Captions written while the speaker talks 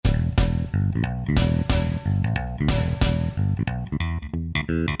Good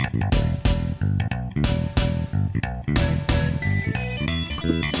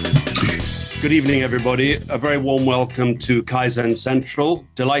evening, everybody. A very warm welcome to Kaizen Central.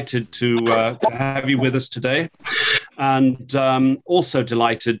 Delighted to have you with us today. And also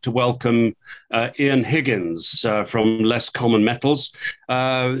delighted to welcome Ian Higgins from Less Common Metals,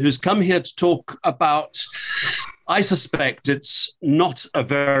 who's come here to talk about, I suspect it's not a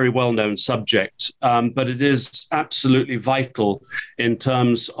very well-known subject, but it is absolutely vital in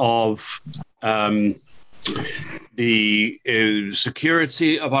terms of the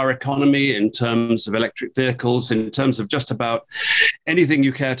security of our economy, in terms of electric vehicles, in terms of just about anything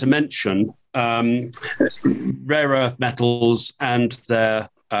you care to mention, rare earth metals and their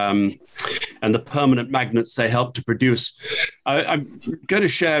and the permanent magnets they help to produce. I'm going to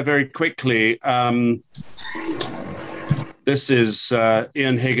share very quickly. This is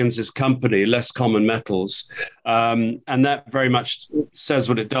Ian Higgins' company, Less Common Metals, and that very much says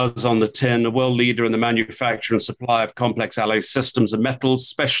what it does on the tin, a world leader in the manufacture and supply of complex alloy systems and metals,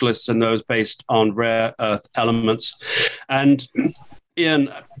 specialists in those based on rare earth elements. And Ian,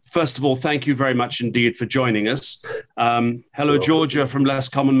 first of all, thank you very much indeed for joining us. Hello, Georgia from Less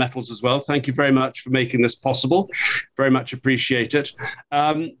Common Metals as well. Thank you very much for making this possible. Very much appreciate it.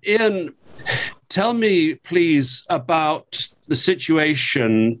 Ian, tell me, please, about the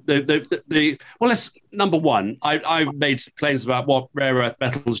situation. Well, let's, number one, I've made some claims about what rare earth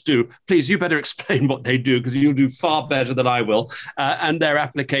metals do. Please, you better explain what they do, because you'll do far better than I will, and their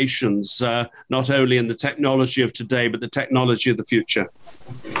applications, not only in the technology of today, but the technology of the future.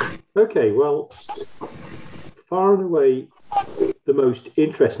 Okay, well, far and away, the most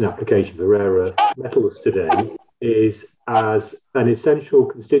interesting application for rare earth metals today is as an essential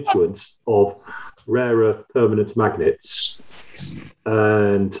constituent of rare earth permanent magnets.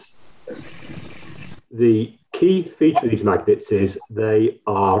 And the key feature of these magnets is they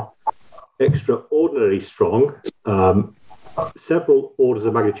are extraordinarily strong, several orders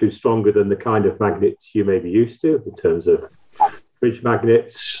of magnitude stronger than the kind of magnets you may be used to in terms of fridge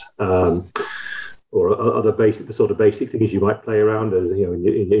magnets, or other basic things you might play around as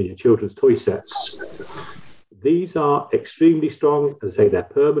in your children's toy sets. These are extremely strong. As I say, they're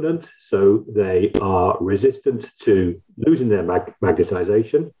permanent, so they are resistant to losing their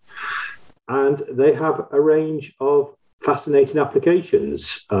magnetization. And they have a range of fascinating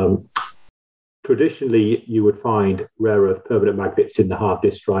applications. Traditionally, you would find rare earth permanent magnets in the hard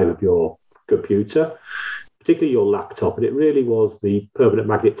disk drive of your computer, particularly your laptop. And it really was the permanent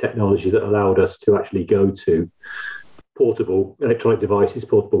magnet technology that allowed us to actually go to portable electronic devices,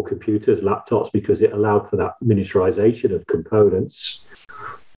 portable computers, laptops, because it allowed for that miniaturization of components.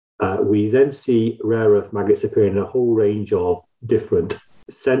 We then see rare earth magnets appearing in a whole range of different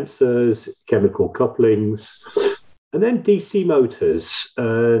sensors, chemical couplings, and then DC motors.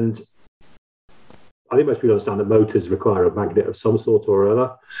 And I think most people understand that motors require a magnet of some sort or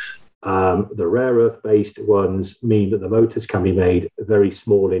other. The rare earth-based ones mean that the motors can be made very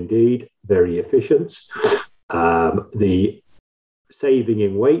small indeed, very efficient. The saving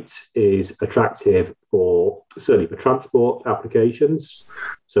in weight is attractive certainly for transport applications.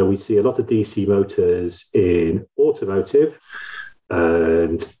 So we see a lot of DC motors in automotive,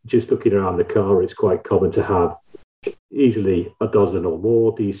 and just looking around the car, it's quite common to have easily a dozen or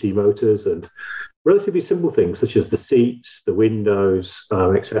more DC motors, and relatively simple things such as the seats, the windows,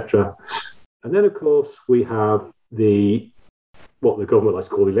 etc. And then, of course, we have what the government likes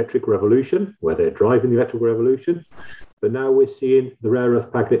to call the electric revolution, where they're driving the electrical revolution. But now we're seeing the rare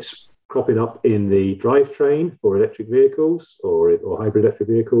earth magnets cropping up in the drivetrain for electric vehicles or hybrid electric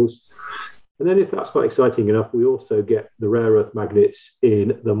vehicles. And then if that's not exciting enough, we also get the rare earth magnets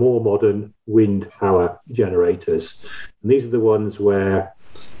in the more modern wind power generators. And these are the ones where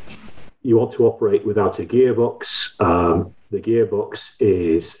you want to operate without a gearbox. The gearbox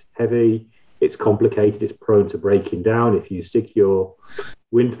is heavy, it's complicated, it's prone to breaking down. If you stick your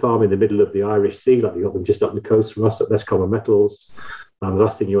wind farm in the middle of the Irish Sea, like we got them just up the coast from us at Less Common Metals, the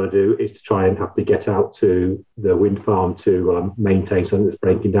last thing you want to do is to try and have to get out to the wind farm to maintain something that's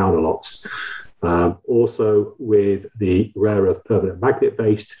breaking down a lot. Also, with the rare earth permanent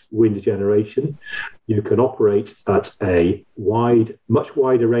magnet-based wind generation, you can operate at a much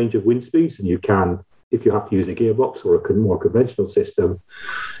wider range of wind speeds than you can if you have to use a gearbox or a more conventional system.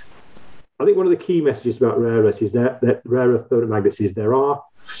 I think one of the key messages about rare earths is that rare earth permanent magnets is there are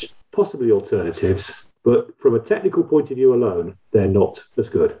possibly alternatives, but from a technical point of view alone, they're not as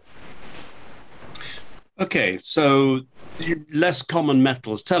good. Okay, so less common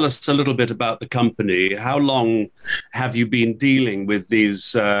metals. Tell us a little bit about the company. How long have you been dealing with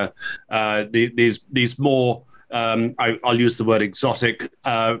these more I'll use the word exotic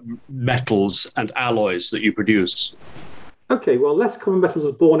metals and alloys that you produce? Okay, well, Less Common Metals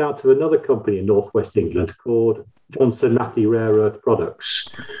was born out of another company in northwest England called Johnson Matthey Rare Earth Products,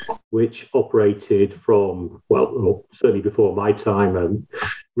 which operated from, well, certainly before my time, and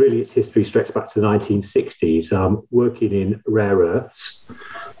really its history stretched back to the 1960s, working in rare earths.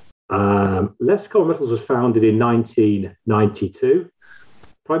 Less Common Metals was founded in 1992,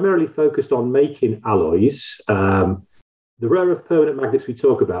 primarily focused on making alloys. The rare earth permanent magnets we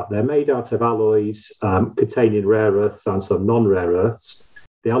talk about, they're made out of alloys containing rare earths and some non-rare earths.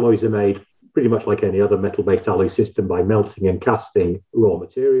 The alloys are made pretty much like any other metal-based alloy system by melting and casting raw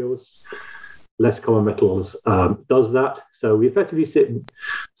materials. Less Common Metals does that. So we effectively sit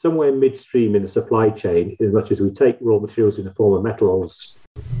somewhere midstream in the supply chain, as much as we take raw materials in the form of metals,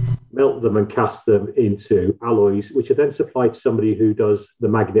 melt them and cast them into alloys, which are then supplied to somebody who does the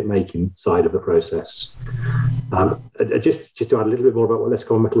magnet making side of the process. Just to add a little bit more about what Less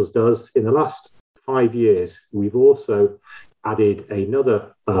Common Metals does, in the last 5 years, we've also added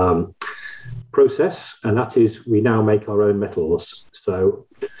another process, and that is we now make our own metals. So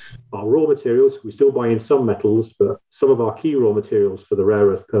our raw materials, we still buy in some metals, but some of our key raw materials for the rare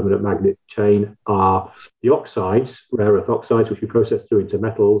earth permanent magnet chain are the oxides, rare earth oxides, which we process through into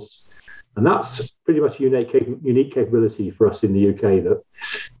metals. And that's pretty much a unique capability for us in the UK, that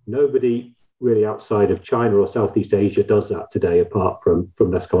nobody really outside of China or Southeast Asia does that today, apart from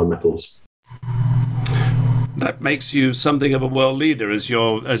Less Common Metals. That makes you something of a world leader, as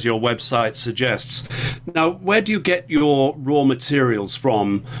your website suggests. Now, where do you get your raw materials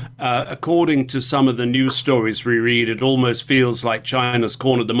from? According to some of the news stories we read, it almost feels like China's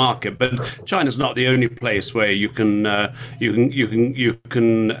cornered the market. But China's not the only place where you can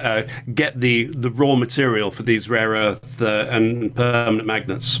get the raw material for these rare earth and permanent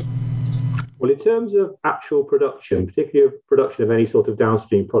magnets. Well, in terms of actual production, particularly production of any sort of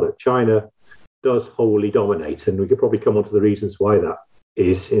downstream product, China does wholly dominate, and we could probably come on to the reasons why that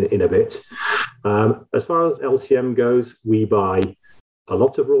is in a bit. As far as LCM goes, we buy a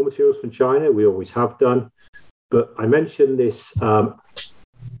lot of raw materials from China. We always have done. But I mentioned this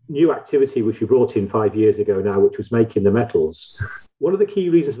new activity which we brought in 5 years ago now, which was making the metals. One of the key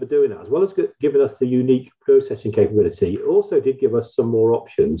reasons for doing that, as well as giving us the unique processing capability, it also did give us some more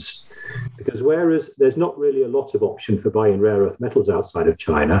options. Because whereas there's not really a lot of option for buying rare earth metals outside of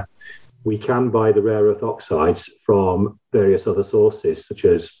China, we can buy the rare earth oxides from various other sources, such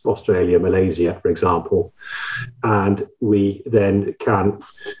as Australia, Malaysia, for example. And we then can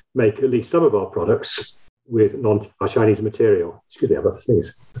make at least some of our products with our Chinese material. Excuse me, I've got to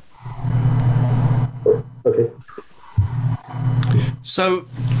sneeze. Okay. So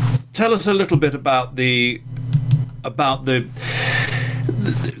tell us a little bit about the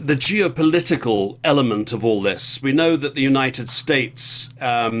geopolitical element of all this. We know that the United States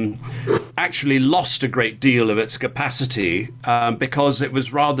actually lost a great deal of its capacity because it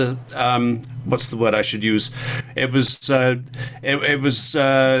was rather what's the word I should use? It was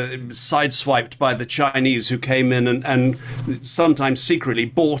sideswiped by the Chinese, who came in and sometimes secretly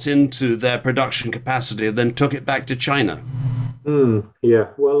bought into their production capacity and then took it back to China. Yeah,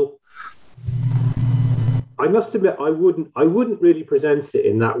 well, I must admit, I wouldn't really present it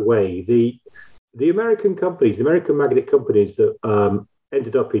in that way. The American companies, the American magnet companies that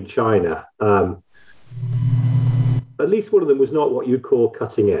ended up in China, at least one of them was not what you'd call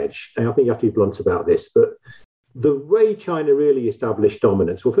cutting edge. And I think you have to be blunt about this. But the way China really established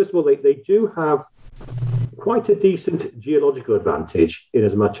dominance, well, first of all, they do have quite a decent geological advantage, in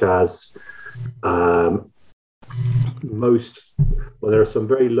as much as there are some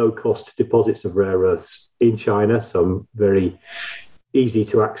very low-cost deposits of rare earths in China, some very easy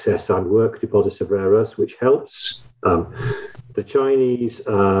to access and work deposits of rare earths, which helps. The Chinese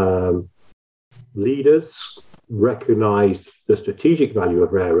leaders recognized the strategic value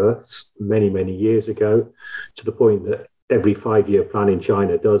of rare earths many, many years ago, to the point that every 5-year plan in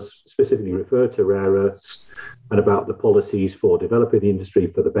China does specifically refer to rare earths and about the policies for developing the industry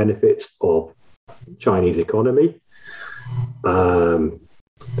for the benefit of Chinese economy.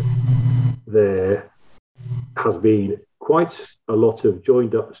 There has been quite a lot of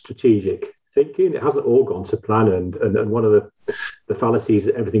joined up strategic thinking. It hasn't all gone to plan, and one of the fallacies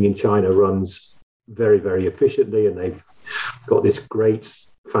that everything in China runs very, very efficiently, and they've got this great,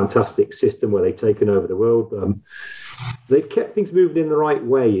 fantastic system where they've taken over the world. They've kept things moving in the right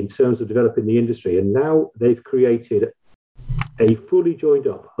way in terms of developing the industry, and now they've created a fully joined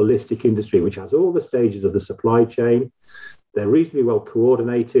up holistic industry, which has all the stages of the supply chain. They're reasonably well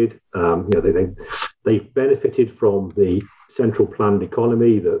coordinated. They've benefited from the central planned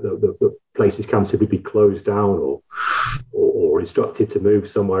economy. The places can simply be closed down or instructed to move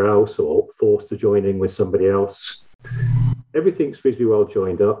somewhere else or forced to join in with somebody else. Everything's reasonably well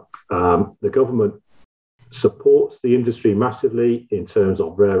joined up. The government supports the industry massively in terms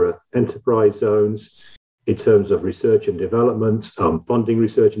of rare earth enterprise zones, in terms of research and development, funding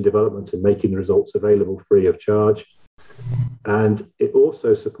research and development and making the results available free of charge. And it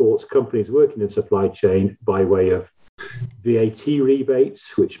also supports companies working in supply chain by way of VAT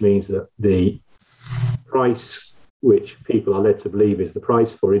rebates, which means that the price which people are led to believe is the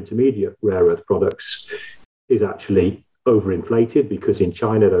price for intermediate rare earth products is actually overinflated, because in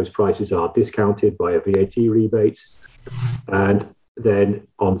China those prices are discounted by a VAT rebate. And then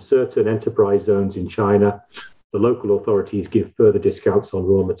on certain enterprise zones in China, the local authorities give further discounts on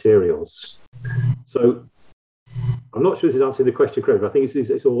raw materials. So I'm not sure this is answering the question correctly, but I think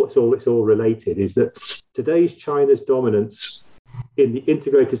it's all related, is that today's China's dominance in the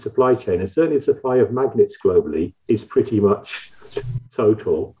integrated supply chain, and certainly the supply of magnets globally, is pretty much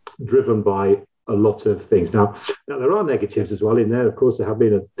total, driven by a lot of things. Now there are negatives as well in there. Of course, there have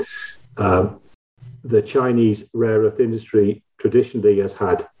been the Chinese rare earth industry traditionally has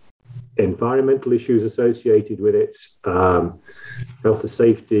had environmental issues associated with it, health and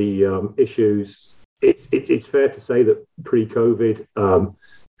safety issues. It's fair to say that pre-COVID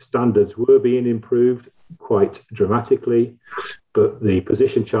standards were being improved quite dramatically, but the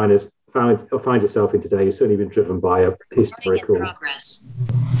position China finds itself in today has certainly been driven by a historical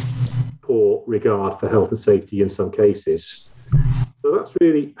poor regard for health and safety in some cases. So that's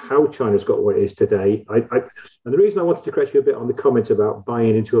really how China's got what it is today. And the reason I wanted to correct you a bit on the comment about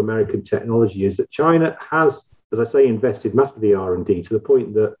buying into American technology is that China has, as I say, invested massively R&D, to the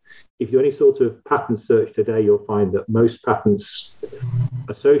point that if you do any sort of patent search today, you'll find that most patents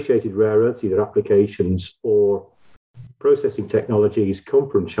associated rare earths, either applications or processing technologies, come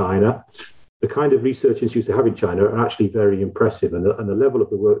from China. The kind of research institutes they have in China are actually very impressive, and the level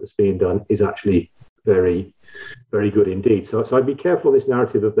of the work that's being done is actually very, very good indeed. So I'd be careful on this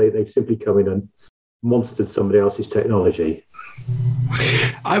narrative of they've simply come in and monstered somebody else's technology.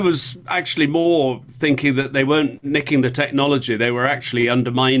 I was actually more thinking that they weren't nicking the technology, they were actually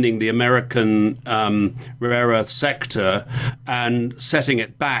undermining the American rare earth sector and setting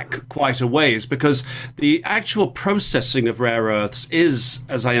it back quite a ways, because the actual processing of rare earths is,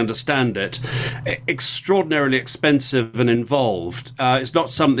 as I understand it, extraordinarily expensive and involved. It's not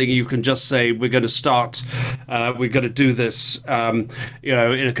something you can just say, we're going to start, we're going to do this in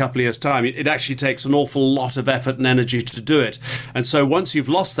a couple of years' time. It actually takes an awful lot of effort and energy to do it. And so once you've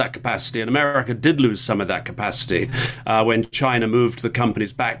lost that capacity, and America did lose some of that capacity when China moved the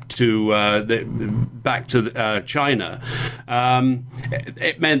companies back to China,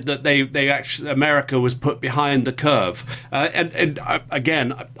 it meant that they actually, America was put behind the curve. And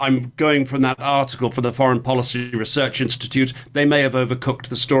again, I'm going from that article for the Foreign Policy Research Institute. They may have overcooked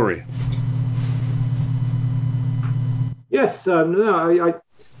the story. Yes,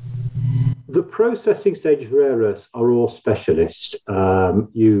 the processing stages of rare earths are all specialist.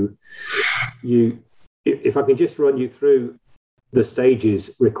 If I can just run you through the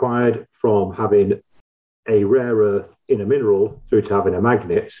stages required from having a rare earth in a mineral through to having a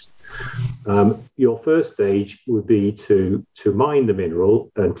magnet. Your first stage would be to mine the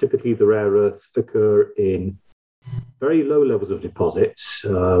mineral, and typically the rare earths occur in very low levels of deposits.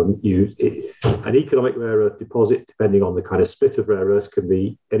 An economic rare earth deposit, depending on the kind of split of rare earths, can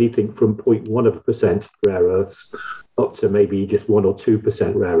be anything from 0.1% rare earths up to maybe just 1 or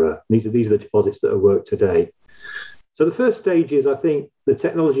 2% rare earth. These are the deposits that are worked today. So the first stage is, I think, the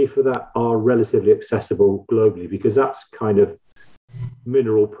technology for that are relatively accessible globally, because that's kind of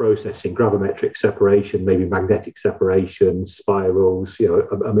mineral processing, gravimetric separation, maybe magnetic separation, spirals,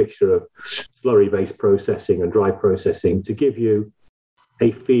 a mixture of slurry-based processing and dry processing to give you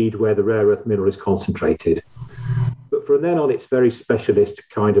a feed where the rare earth mineral is concentrated. But from then on, it's very specialist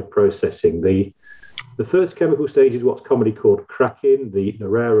kind of processing. The first chemical stage is what's commonly called cracking. The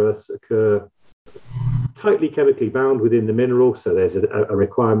rare earths occur tightly chemically bound within the mineral, so there's a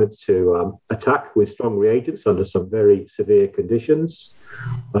requirement to attack with strong reagents under some very severe conditions.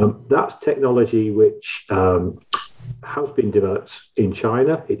 That's technology which has been developed in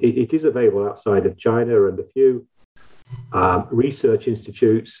China. It is available outside of China, and a few research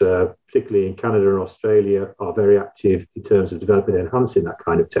institutes, particularly in Canada and Australia, are very active in terms of developing and enhancing that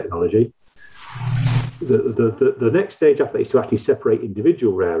kind of technology. The next stage after that is to actually separate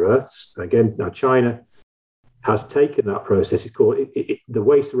individual rare earths. Again, now China has taken that process. It's called the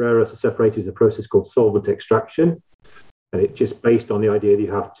waste rare earths are separated in a process called solvent extraction, and it's just based on the idea that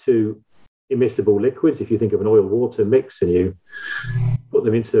you have two immiscible liquids. If you think of an oil-water mix and you put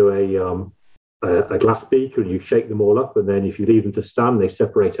them into a glass beaker and you shake them all up, and then if you leave them to stand, they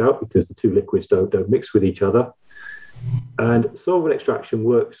separate out because the two liquids don't mix with each other. And solvent extraction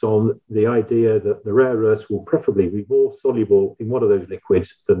works on the idea that the rare earths will preferably be more soluble in one of those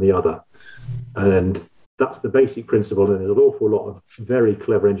liquids than the other. And that's the basic principle, and there's an awful lot of very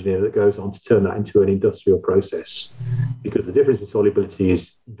clever engineering that goes on to turn that into an industrial process, because the difference in solubility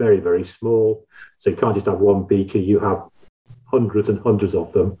is very, very small. So you can't just have one beaker, you have hundreds and hundreds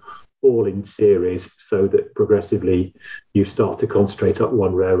of them, all in series, so that progressively you start to concentrate up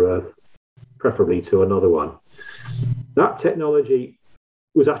one rare earth, preferably to another one. That technology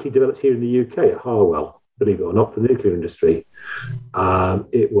was actually developed here in the UK at Harwell, believe it or not, for the nuclear industry.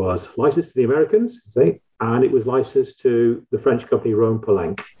 It was licensed to the Americans, and it was licensed to the French company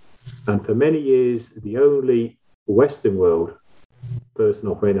Rhône-Poulenc. And for many years, the only Western world person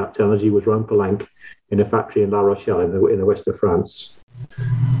operating that technology was Rhône-Poulenc in a factory in La Rochelle in the west of France.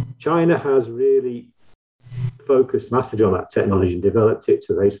 China has really focused massively on that technology and developed it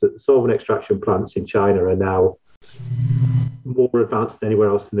to the case that the solvent extraction plants in China are now more advanced than anywhere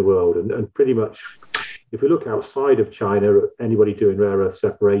else in the world. And pretty much, if we look outside of China, anybody doing rare earth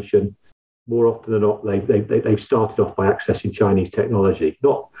separation, more often than not, they've started off by accessing Chinese technology.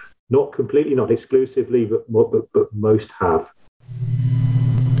 Not completely, not exclusively, but most have.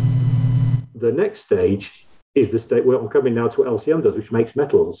 The next stage is the state where I'm coming now to what LCM does, which makes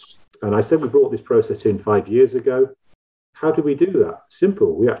metals. And I said we brought this process in 5 years ago. How do we do that?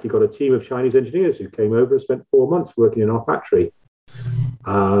 Simple. We actually got a team of Chinese engineers who came over and spent 4 months working in our factory.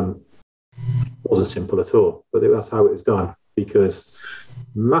 Wasn't simple at all, but that's how it was done, because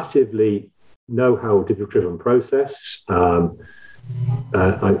massively know-how driven process.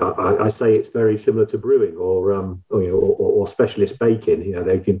 I say it's very similar to brewing or specialist baking.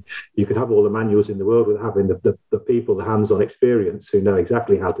 You can have all the manuals in the world without having the people, the hands-on experience who know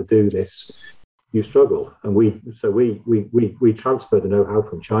exactly how to do this. You struggle, and we transfer the know-how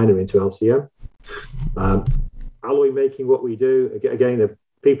from China into LCM. Alloy making, what we do again, there are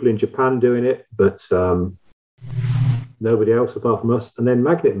people in Japan doing it, but nobody else apart from us. And then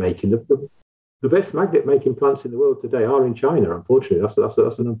magnet making. The best magnet making plants in the world today are in China, unfortunately.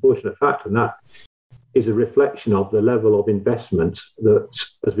 That's an unfortunate fact, and that is a reflection of the level of investment that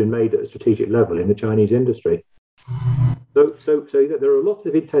has been made at a strategic level in the Chinese industry. So there are lots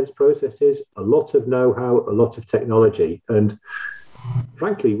of intense processes, a lot of know-how, a lot of technology, and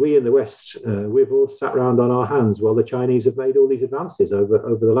frankly, we in the West, we've all sat around on our hands while the Chinese have made all these advances over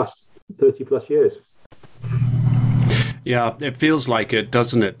the last 30 plus years. Yeah, it feels like it,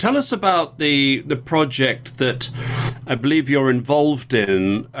 doesn't it? Tell us about the project that I believe you're involved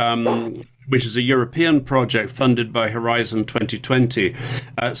in, which is a European project funded by Horizon 2020,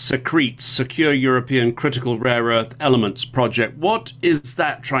 SECRETE, Secure European Critical Rare Earth Elements Project. What is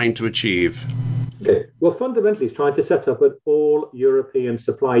that trying to achieve? Okay. Well, fundamentally, it's trying to set up an all-European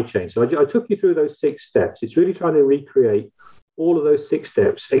supply chain. So I took you through those 6 steps. It's really trying to recreate all of those 6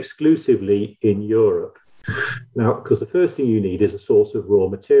 steps exclusively in Europe. Now, because the first thing you need is a source of raw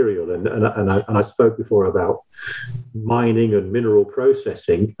material, and I spoke before about mining and mineral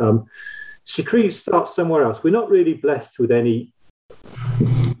processing. SECRETE starts somewhere else. We're not really blessed with any.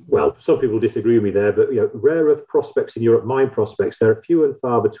 Well, some people disagree with me there, but rare earth prospects in Europe, mine prospects, there are few and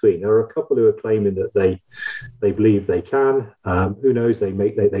far between. There are a couple who are claiming that they believe they can. Who knows? They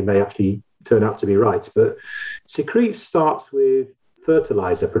may actually turn out to be right. But SECRETE starts with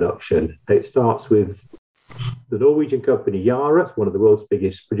fertilizer production. It starts with the Norwegian company Yara, one of the world's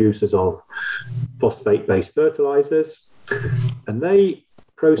biggest producers of phosphate-based fertilizers, and they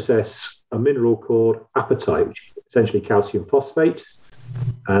process a mineral called apatite, which is essentially calcium phosphate,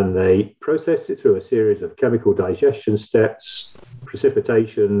 and they process it through a series of chemical digestion steps,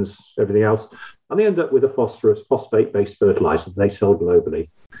 precipitations, everything else, and they end up with a phosphate-based fertilizer that they sell globally.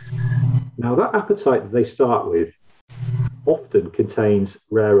 Now, that apatite that they start with often contains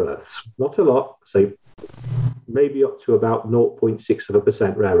rare earths, not a lot, say maybe up to about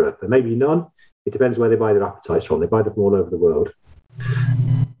 0.6% rare earth. There may be none. It depends where they buy their apatites from. They buy them all over the world.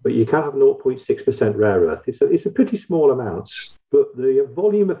 But you can have 0.6% rare earth. It's a pretty small amount, but the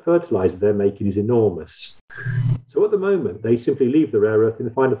volume of fertilizer they're making is enormous. So at the moment, they simply leave the rare earth in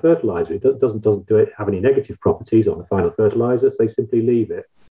the final fertilizer. It doesn't have any negative properties on the final fertilizers. They simply leave it.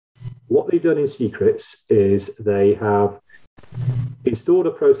 What they've done in SECRETE is they have installed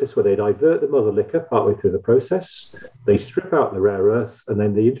a process where they divert the mother liquor partway through the process. They strip out the rare earths, and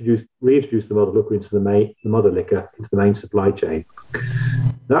then they reintroduce the mother liquor into the mother liquor into the main supply chain.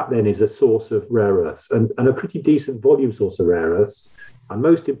 That then is a source of rare earths, and a pretty decent volume source of rare earths. And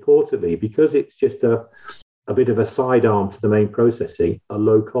most importantly, because it's just a bit of a sidearm to the main processing, a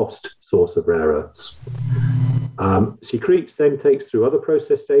low-cost source of rare earths. Secretes then takes through other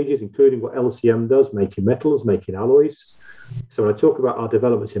process stages, including what LCM does, making metals, making alloys. So when I talk about our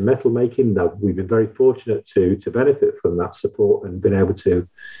developments in metal making, we've been very fortunate to benefit from that support and been able to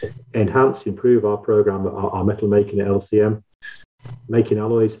enhance, improve our program, our metal making at LCM, making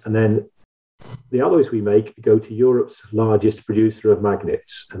alloys. And then the alloys we make go to Europe's largest producer of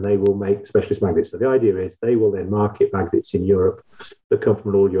magnets, and they will make specialist magnets. So the idea is they will then market magnets in Europe that come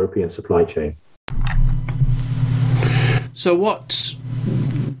from an all-European supply chain. So what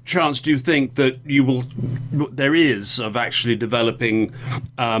chance do you think that there is of actually developing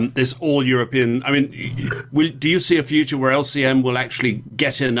this all-European? I mean, do you see a future where LCM will actually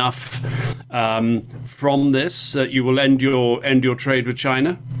get enough from this that you will end your trade with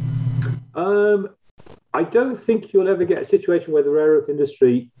China? I don't think you'll ever get a situation where the rare earth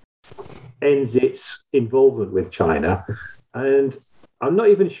industry ends its involvement with China, and I'm not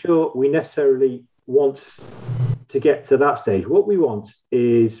even sure we necessarily want to get to that stage. What we want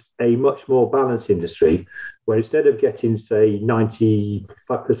is a much more balanced industry where instead of getting, say,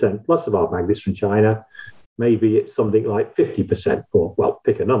 95% plus of our magnets from China, maybe it's something like 50%, or, well,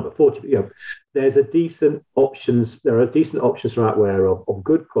 pick a number, 40. There are decent options from out there of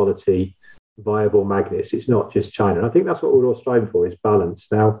good quality, viable magnets. It's not just China. And I think that's what we're all striving for, is balance.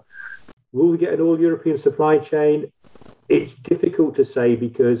 Now, will we get an all-European supply chain? It's difficult to say,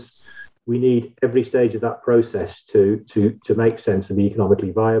 because we need every stage of that process to make sense and be economically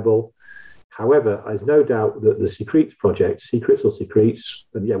viable. However, there's no doubt that the Secretes project, Secrets,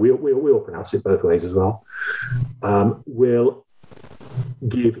 and yeah, we all pronounce it both ways as well, will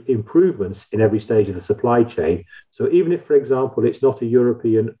give improvements in every stage of the supply chain. So even if, for example, it's not a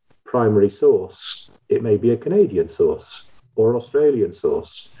European primary source, it may be a Canadian source or an Australian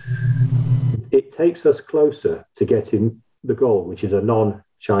source. It takes us closer to getting the goal, which is a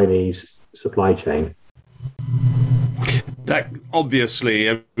non-Chinese supply chain. That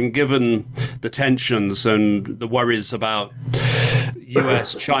obviously, given the tensions and the worries about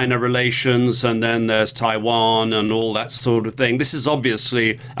US-China relations, and then there's Taiwan and all that sort of thing. This is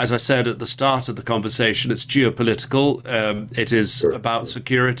obviously, as I said at the start of the conversation, it's geopolitical. It is about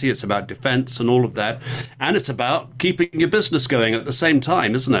security. It's about defense and all of that. And it's about keeping your business going at the same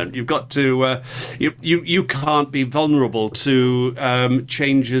time, isn't it? You've got to, you can't be vulnerable to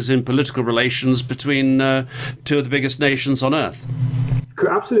changes in political relations between two of the biggest nations on earth.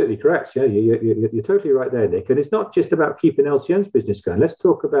 Absolutely correct. Yeah, you're totally right there, Nick. And it's not just about keeping LCM's business going. Let's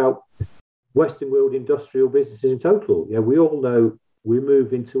talk about Western world industrial businesses in total. Yeah, we all know we're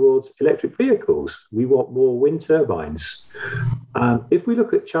moving towards electric vehicles. We want more wind turbines. If we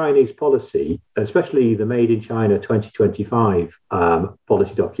look at Chinese policy, especially the Made in China 2025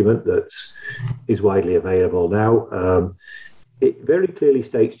 policy document that is widely available now, it very clearly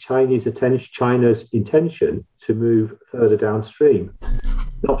states China's intention to move further downstream.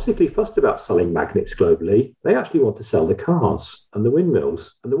 Not particularly fussed about selling magnets globally. They actually want to sell the cars and the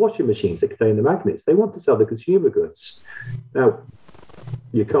windmills and the washing machines that contain the magnets. They want to sell the consumer goods. Now,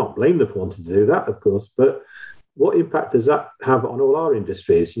 you can't blame them for wanting to do that, of course, but what impact does that have on all our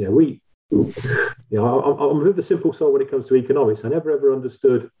industries? I'm with the simple soul when it comes to economics. I never ever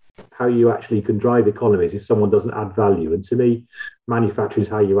understood how you actually can drive economies if someone doesn't add value. And to me, manufacturing is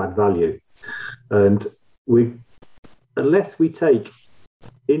how you add value. And unless we take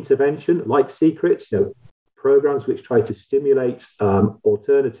intervention like Secrets, programs which try to stimulate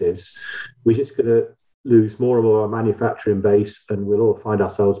alternatives, we're just going to lose more and more of our manufacturing base, and we'll all find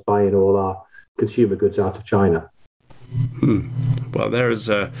ourselves buying all our consumer goods out of China. Well, there is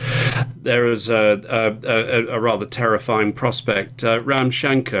a rather terrifying prospect. Ram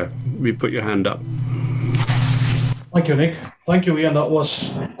Shankar, you put your hand up. Thank you, Nick. Thank you, Ian. That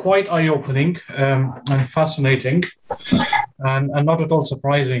was quite eye-opening and fascinating, and not at all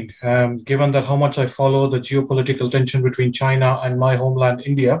surprising, given that how much I follow the geopolitical tension between China and my homeland,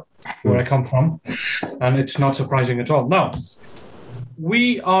 India, where I come from, and it's not surprising at all. Now,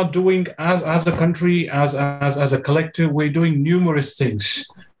 we are doing, as a country, as a collective, we're doing numerous things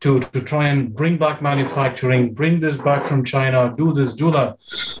to try and bring back manufacturing, bring this back from China, do this, do that.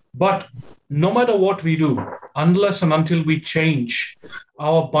 But no matter what we do, unless and until we change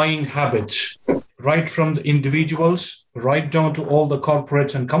our buying habits, right from the individuals, right down to all the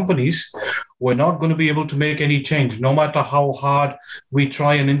corporates and companies, we're not going to be able to make any change, no matter how hard we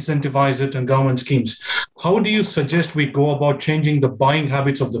try and incentivize it in government schemes. How do you suggest we go about changing the buying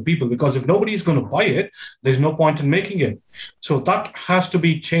habits of the people? Because if nobody's going to buy it, there's no point in making it. So that has to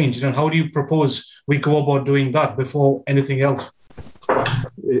be changed. And how do you propose we go about doing that before anything else?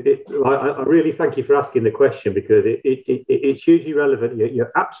 I really thank you for asking the question, because it's hugely relevant.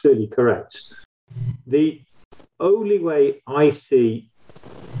 You're absolutely correct. The only way I see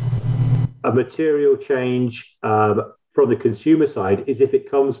a material change from the consumer side is if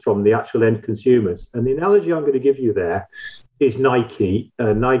it comes from the actual end consumers. And the analogy I'm going to give you there is Nike.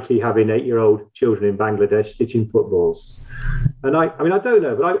 Nike having 8-year-old children in Bangladesh stitching footballs. And I mean, I don't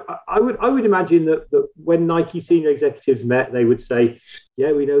know, but I would imagine that when Nike senior executives met, they would say,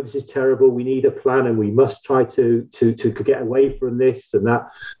 yeah, we know this is terrible. We need a plan, and we must try to get away from this and that.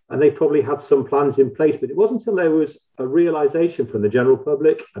 And they probably had some plans in place, but it wasn't until there was a realization from the general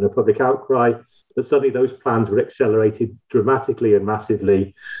public and a public outcry that suddenly those plans were accelerated dramatically and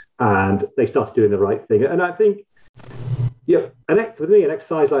massively, and they started doing the right thing. And I think, yeah, for me, an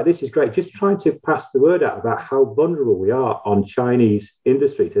exercise like this is great, just trying to pass the word out about how vulnerable we are on Chinese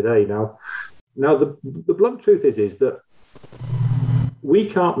industry today. Now the blunt truth is that we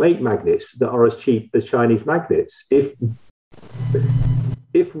can't make magnets that are as cheap as Chinese magnets. If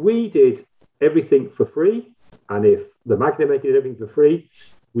we did everything for free, and if the magnet maker did everything for free,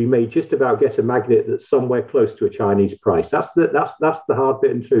 we may just about get a magnet that's somewhere close to a Chinese price. That's the hard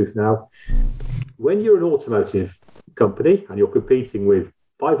bit and truth. Now, when you're an automotive company and you're competing with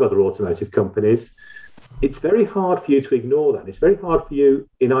 5 other automotive companies, it's very hard for you to ignore that. It's very hard for you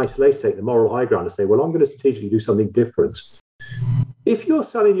in isolation to take the moral high ground and say, well, I'm going to strategically do something different. If you're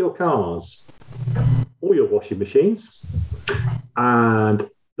selling your cars or your washing machines, and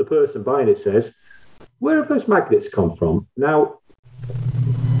the person buying it says, where have those magnets come from? Now,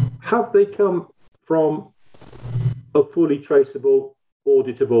 have they come from a fully traceable,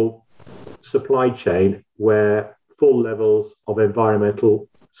 auditable supply chain where full levels of environmental,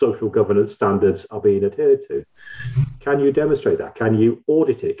 social governance standards are being adhered to? Can you demonstrate that? Can you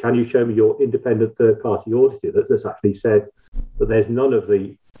audit it? Can you show me your independent third-party auditor that's actually said that there's none of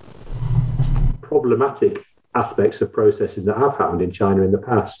the problematic aspects of processing that have happened in China in the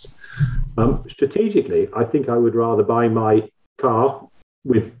past? Strategically, I think I would rather buy my car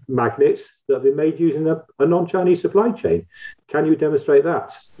with magnets that have been made using a non-Chinese supply chain. Can you demonstrate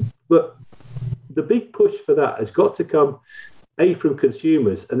that? But the big push for that has got to come, A, from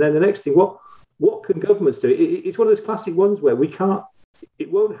consumers, and then the next thing, what can governments do? It's one of those classic ones where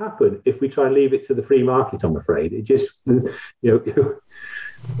it won't happen if we try and leave it to the free market, I'm afraid. It just, I'm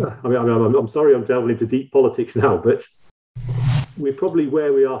sorry I'm delving into deep politics now, but we're probably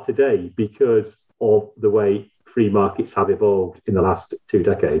where we are today because of the way free markets have evolved in the last 2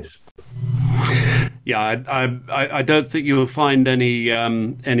 decades. Yeah, I don't think you'll find any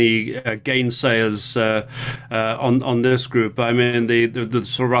gainsayers on this group. I mean, the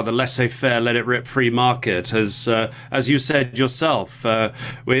sort of rather laissez-faire, let it rip free market has, as you said yourself,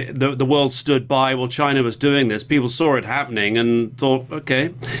 the world stood by while China was doing this. People saw it happening and thought,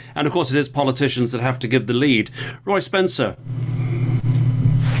 okay. And of course, it is politicians that have to give the lead. Roy Spencer.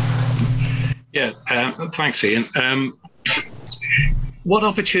 Yeah, thanks, Ian. What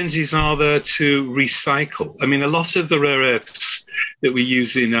opportunities are there to recycle? I mean, a lot of the rare earths that we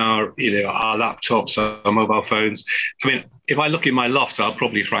use in our laptops, our mobile phones. I mean, if I look in my loft, I'll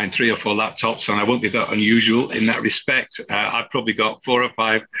probably find 3 or 4 laptops, and I won't be that unusual in that respect. I've probably got 4 or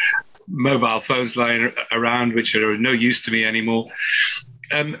 5 mobile phones lying around, which are of no use to me anymore.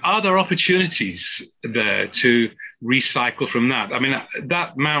 Are there opportunities there to recycle from that? I mean,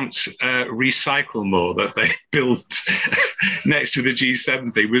 that Mount Recycle More that they built next to the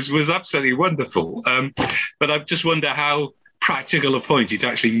G7 thing was absolutely wonderful. But I just wonder how practical a point it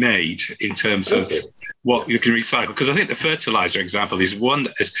actually made in terms of what you can recycle. Because I think the fertilizer example is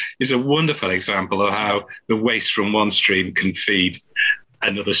a wonderful example of how the waste from one stream can feed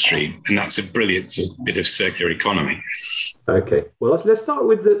another stream, and that's a brilliant bit of circular economy. Okay, well, let's start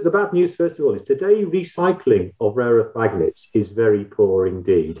with the bad news first of all. Is today recycling of rare earth magnets is very poor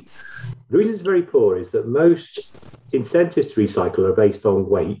indeed. The reason it's very poor is that most incentives to recycle are based on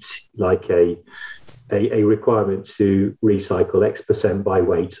weight, like a requirement to recycle X% by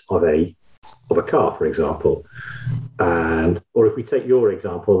weight of a car, for example, or if we take your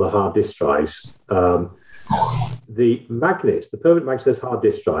example, the hard disk drives. The magnets, the permanent magnets as hard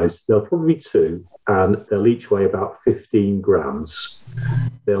disk drives, there'll probably be 2, and they'll each weigh about 15 grams.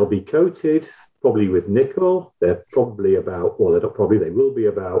 They'll be coated probably with nickel. They're probably about, well, they're not probably, they will be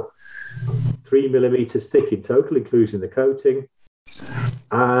about 3 millimeters thick in total, including the coating.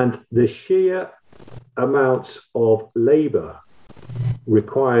 And the sheer amount of labour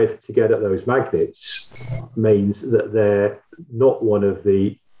required to get at those magnets means that they're not one of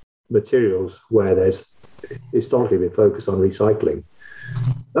the materials where there's historically been focused on recycling.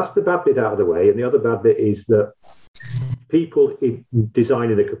 That's the bad bit out of the way. And the other bad bit is that people in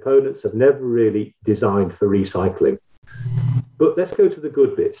designing the components have never really designed for recycling. But let's go to the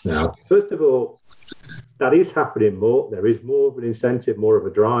good bits now. First of all, that is happening more. There is more of an incentive, more of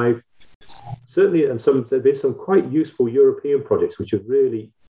a drive. Certainly, and there have been some quite useful European projects which have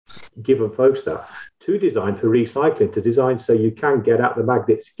really given folks that to design for recycling, to design so you can get at the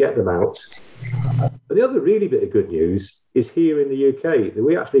magnets, get them out. And the other really bit of good news is here in the UK, that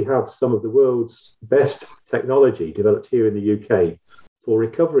we actually have some of the world's best technology developed here in the UK for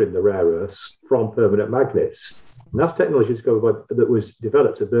recovering the rare earths from permanent magnets. And that's technology that was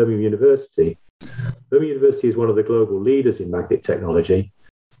developed at Birmingham University. Birmingham University is one of the global leaders in magnet technology,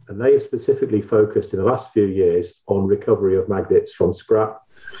 and they have specifically focused in the last few years on recovery of magnets from scrap.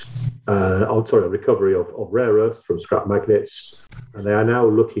 Recovery of rare earths from scrap magnets, and they are now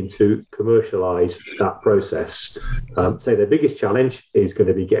looking to commercialise that process. Their biggest challenge is going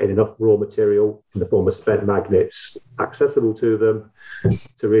to be getting enough raw material in the form of spent magnets accessible to them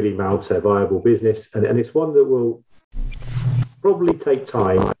to really mount a viable business, and it's one that will probably take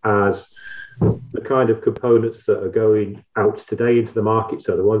time, as the kind of components that are going out today into the market,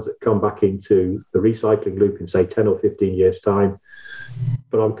 so the ones that come back into the recycling loop in, say, 10 or 15 years' time.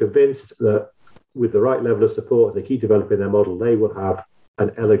 But I'm convinced that with the right level of support, they keep developing their model, they will have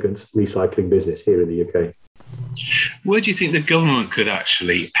an elegant recycling business here in the UK. Where do you think the government could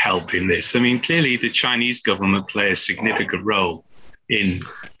actually help in this? I mean, clearly the Chinese government play a significant role in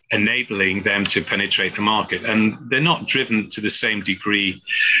enabling them to penetrate the market, and they're not driven to the same degree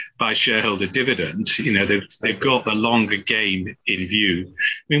by shareholder dividend. You know, they've got the longer game in view. I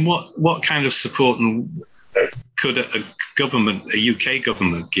mean, what kind of support could a UK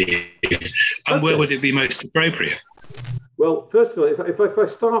government give, and where would it be most appropriate? Well, first of all, if I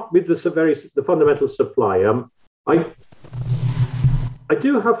start with the fundamental supply, I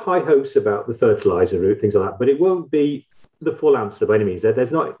do have high hopes about the fertilizer route, things like that, but it won't be the full answer by any means. There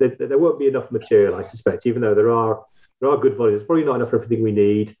won't be enough material, I suspect, even though there are good volumes. There's probably not enough for everything we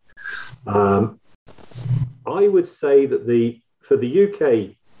need. I would say that for the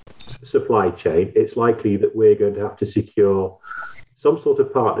UK supply chain, it's likely that we're going to have to secure some sort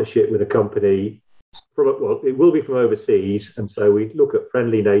of partnership with a company it will be from overseas, and so we look at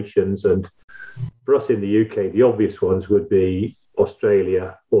friendly nations, and for us in the UK, the obvious ones would be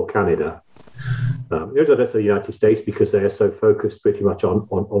Australia or Canada. Here's the United States, because they are so focused pretty much on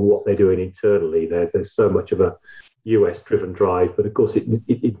what they're doing internally. There's so much of a US-driven drive, but of course,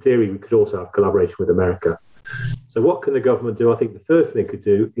 in theory, we could also have collaboration with America. So what can the government do? I think the first thing it could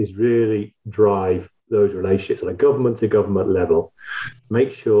do is really drive those relationships on a government-to-government level,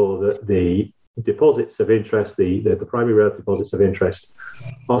 make sure that the deposits of interest, the primary rare deposits of interest,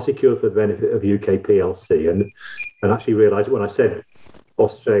 are secured for the benefit of UK PLC. And actually realise when I said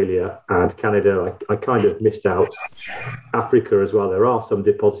Australia and Canada, I kind of missed out Africa as well. There are some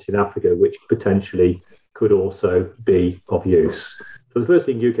deposits in Africa which potentially could also be of use. So the first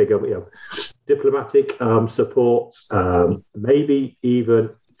thing, UK government, diplomatic support, maybe even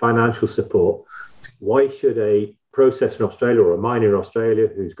financial support. Why should a processor in Australia or a miner in Australia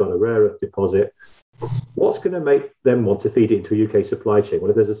who's got a rare earth deposit, what's going to make them want to feed it into a UK supply chain? Well,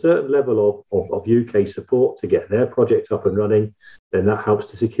 if there's a certain level of UK support to get their project up and running, then that helps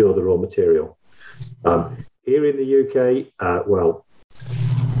to secure the raw material. Here in the UK,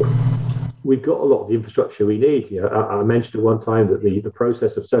 we've got a lot of the infrastructure we need. I mentioned at one time that the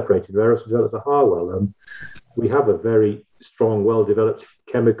process of separating rare earths was developed at Harwell. We have a very strong, well-developed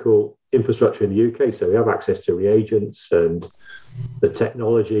chemical infrastructure in the UK, so we have access to reagents, and the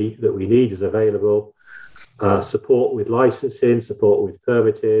technology that we need is available. Support with licensing, support with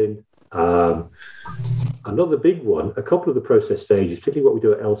permitting. Another big one, a couple of the process stages, particularly what we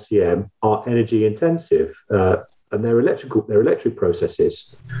do at LCM, are energy intensive, and they're electric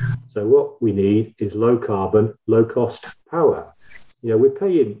processes. So what we need is low carbon, low cost power. We're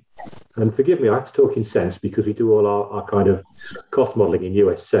paying, and forgive me, I have to talk in cents because we do all our kind of cost modeling in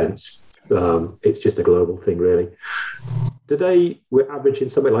US cents. It's just a global thing, really. Today, we're averaging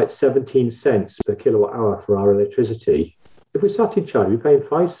something like 17 cents per kilowatt hour for our electricity. If we sat in China, we're paying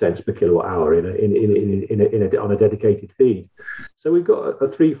 5 cents per kilowatt hour on a dedicated feed. So we've got a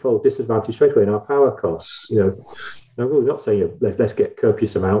threefold disadvantage straight away in our power costs. We're not saying let's get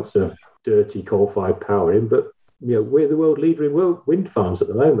copious amounts of dirty coal-fired power in, but we're the world leader in wind farms at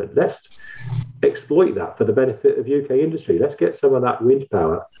the moment. Let's exploit that for the benefit of UK industry. Let's get some of that wind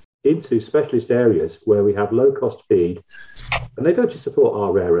power into specialist areas where we have low-cost feed. And they don't just support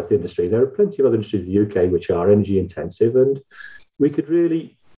our rare earth industry. There are plenty of other industries in the UK which are energy intensive, and we could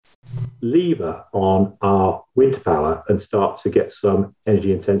really lever on our wind power and start to get some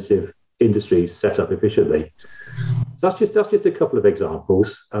energy intensive industries set up efficiently. That's just a couple of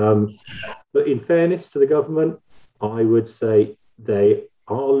examples. But in fairness to the government, I would say they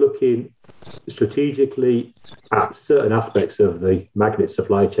are looking strategically at certain aspects of the magnet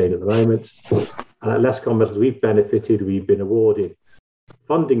supply chain at the moment. And at Lescom Metals, we've been awarded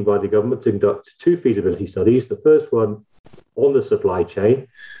funding by the government to conduct 2 feasibility studies. The first one on the supply chain,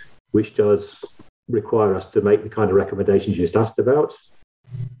 which does require us to make the kind of recommendations you just asked about.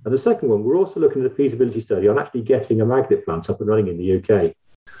 And the second one, we're also looking at a feasibility study on actually getting a magnet plant up and running in the UK.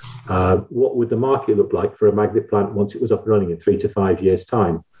 What would the market look like for a magnet plant once it was up and running in 3 to 5 years'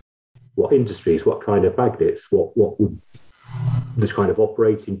 time? What industries, what kind of magnets, what would this kind of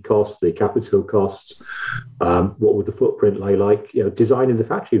operating costs, the capital costs, what would the footprint lay like, designing the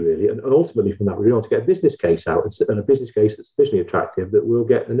factory really. And ultimately from that, we want to get a business case out and a business case that's sufficiently attractive that will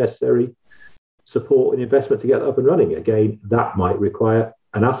get the necessary support and investment to get it up and running. Again, that might require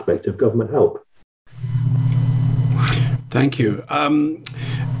an aspect of government help. Thank you.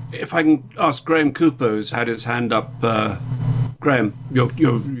 If I can ask Graham Cooper, who's had his hand up. Graham, you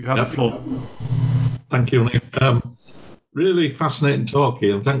have the floor. Thank you, Nick. Really fascinating talk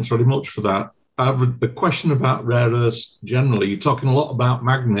here, and thanks very much for that. I have a question about rare earths generally. You're talking a lot about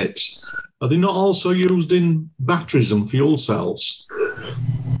magnets. Are they not also used in batteries and fuel cells?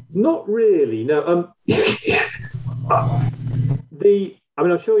 Not really, no.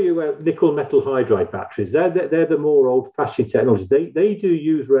 I'll show you nickel metal hydride batteries. They're the more old-fashioned technologies. They do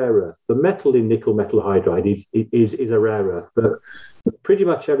use rare earth. The metal in nickel metal hydride is a rare earth, but pretty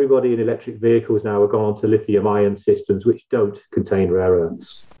much everybody in electric vehicles now have gone on to lithium-ion systems, which don't contain rare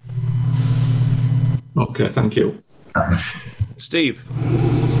earths. Okay, thank you. Steve.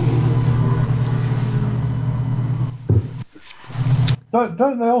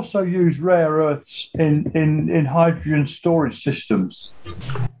 Don't they also use rare earths in hydrogen storage systems?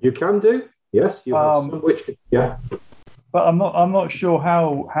 You can do, yes. You have some which, yeah. But I'm not sure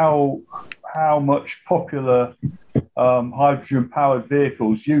how much popular hydrogen-powered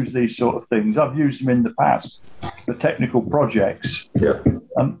vehicles use these sort of things. I've used them in the past for technical projects, yeah.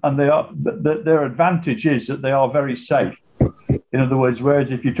 And their advantage is that they are very safe. In other words,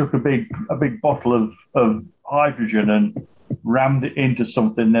 whereas if you took a big bottle of hydrogen and rammed it into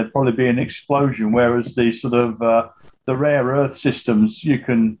something, there'd probably be an explosion. Whereas the sort of the rare earth systems, you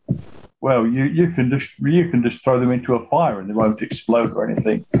can just throw them into a fire and they won't explode or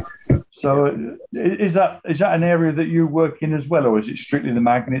anything. So is that an area that you work in as well, or is it strictly the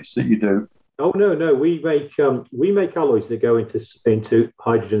magnets that you do? Oh no, we make alloys that go into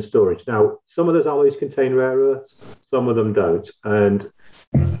hydrogen storage. Now, some of those alloys contain rare earths, some of them don't, and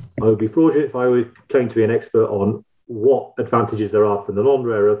I would be fraudulent if I would claim to be an expert on what advantages there are from the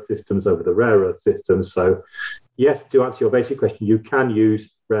non-rare earth systems over the rare earth systems. So yes, to answer your basic question, you can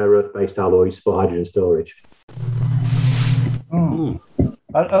use rare earth based alloys for hydrogen storage. And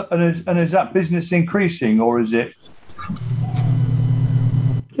is that business increasing, or is it?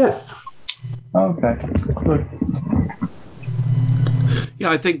 Yes. Okay, good. Yeah,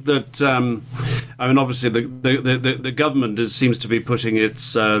 I think that, obviously the government seems to be putting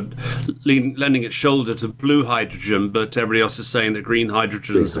its, lending its shoulder to blue hydrogen, but everybody else is saying that green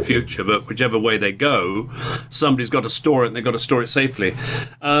hydrogen is the future. But whichever way they go, somebody's got to store it, and they've got to store it safely.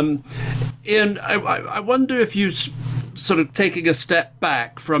 Ian, I wonder if you sort of taking a step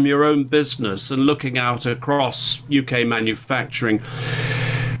back from your own business and looking out across UK manufacturing,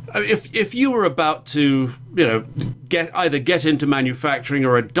 if you were about to, get into manufacturing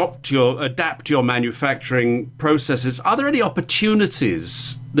or adapt your manufacturing processes, are there any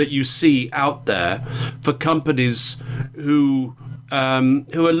opportunities that you see out there for companies who are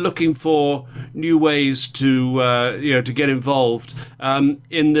looking for new ways to get involved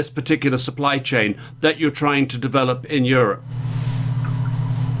in this particular supply chain that you're trying to develop in Europe?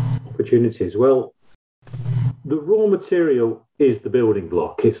 Opportunities. Well, the raw material is the building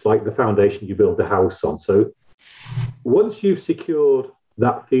block. It's like the foundation you build the house on. So once you've secured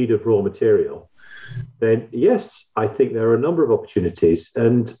that feed of raw material, then yes, I think there are a number of opportunities.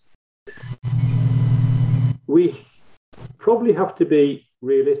 And we probably have to be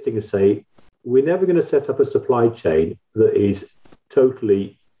realistic and say we're never going to set up a supply chain that is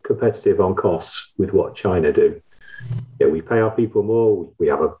totally competitive on costs with what China do. Yeah, we pay our people more. We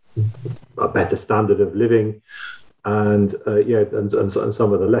have a better standard of living, and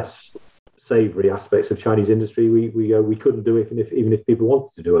some of the less savoury aspects of Chinese industry we couldn't do even if people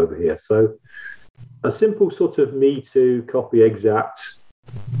wanted to do over here. So a simple sort of me too copy exact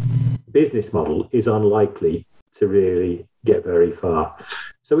business model is unlikely to really get very far.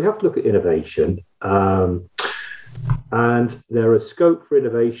 So we have to look at innovation. And there are scope for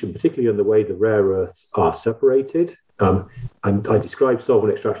innovation, particularly on the way the rare earths are separated. And I described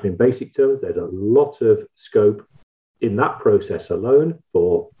solvent extraction in basic terms. There's a lot of scope in that process alone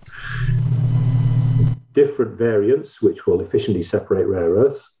for different variants which will efficiently separate rare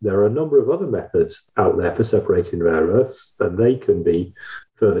earths. There are a number of other methods out there for separating rare earths, and they can be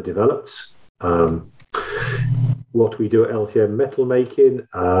further developed. What we do at LTM metal making.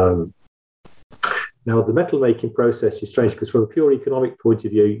 Now, the metal making process is strange because from a pure economic point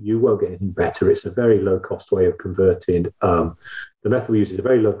of view, you won't get anything better. It's a very low cost way of converting. The method we use is a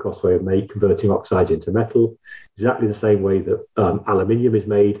very low cost way of converting oxides into metal, exactly the same way that aluminium is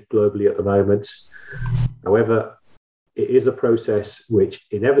made globally at the moment. However, it is a process which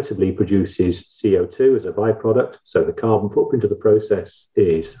inevitably produces CO2 as a byproduct. So the carbon footprint of the process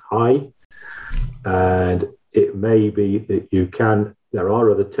is high. And it may be that there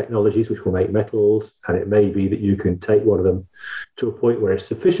are other technologies which will make metals, and it may be that you can take one of them to a point where it's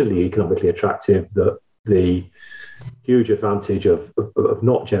sufficiently economically attractive that the huge advantage of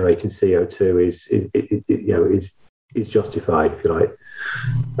not generating CO2 is justified, if you like.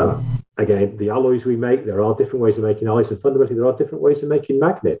 Again, the alloys we make, there are different ways of making alloys, and fundamentally there are different ways of making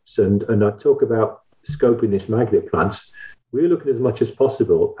magnets. And I talk about scoping this magnet plant. We're looking as much as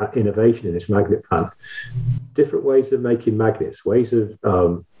possible at innovation in this magnet plant. Different ways of making magnets, ways of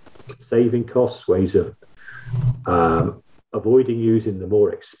saving costs, ways of avoiding using the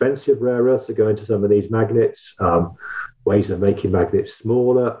more expensive rare earths that go into some of these magnets, ways of making magnets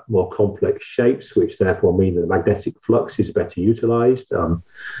smaller, more complex shapes, which therefore mean that the magnetic flux is better utilized.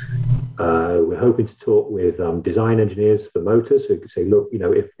 We're hoping to talk with design engineers for motors who could say, look,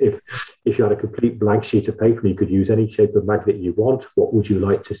 if you had a complete blank sheet of paper and you could use any shape of magnet you want, what would you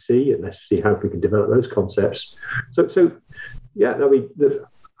like to see? And let's see how we can develop those concepts. So yeah, I mean,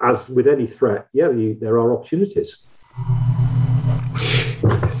 as with any threat, there are opportunities.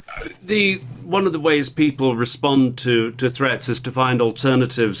 One of the ways people respond to threats is to find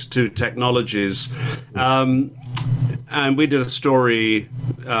alternatives to technologies. And we did a story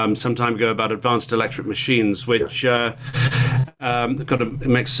some time ago about advanced electric machines, which got to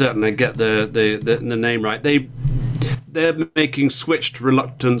make certain I get the name right. They're making switched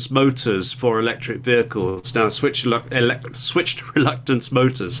reluctance motors for electric vehicles. Now, switched reluctance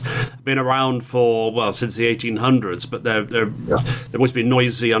motors have been around since the 1800s, but they've always been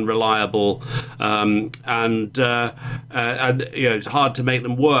noisy, unreliable, and it's hard to make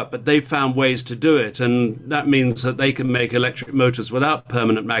them work. But they've found ways to do it, and that means that they can make electric motors without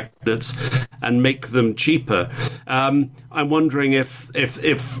permanent magnets and make them cheaper. I'm wondering if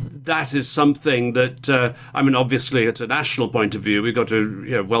that is something that obviously at a national point of view, we've got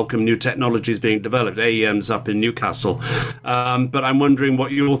to welcome new technologies being developed. AEM's up in Newcastle, but I'm wondering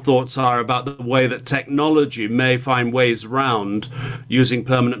what your thoughts are about the way that technology may find ways around using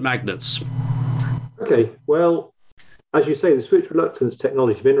permanent magnets. Okay, well, as you say, the switch reluctance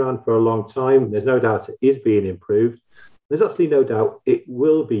technology has been around for a long time. There's no doubt it is being improved. There's actually no doubt it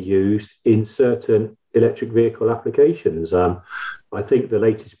will be used in certain electric vehicle applications. I think the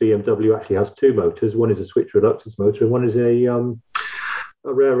latest BMW actually has two motors. One is a switch reluctance motor, and one is a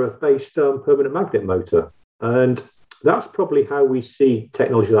rare earth-based permanent magnet motor. And that's probably how we see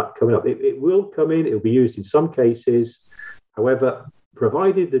technology like that coming up. It will come in. It will be used in some cases. However,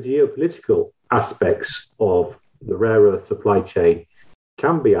 provided the geopolitical aspects of the rare earth supply chain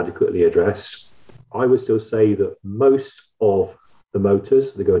can be adequately addressed, I would still say that most of the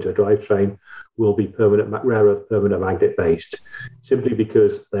motors that go into a drivetrain will be rare earth permanent magnet based, simply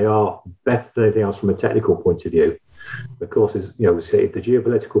because they are better than anything else from a technical point of view. Of course, if the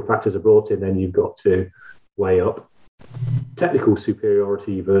geopolitical factors are brought in, then you've got to weigh up technical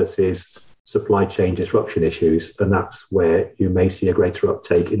superiority versus supply chain disruption issues, and that's where you may see a greater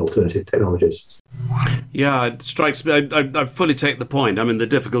uptake in alternative technologies. Yeah, it strikes me. I fully take the point. I mean, the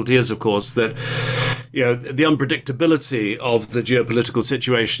difficulty is, of course, that the unpredictability of the geopolitical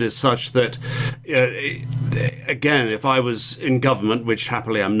situation is such that, again, if I was in government, which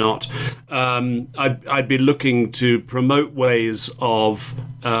happily I'm not, I'd be looking to promote ways of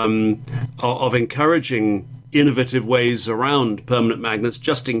encouraging innovative ways around permanent magnets,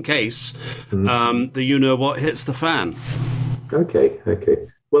 just in case the hits the fan. Okay.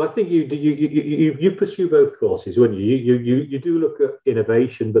 Well, I think you pursue both courses, wouldn't you? You do look at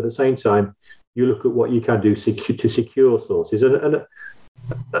innovation, but at the same time, you look at what you can do to secure sources. And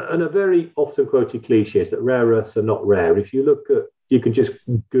and a very often quoted cliche is that rare earths are not rare. If you look at, you can just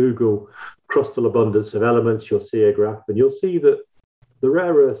Google crustal abundance of elements, you'll see a graph, and you'll see that the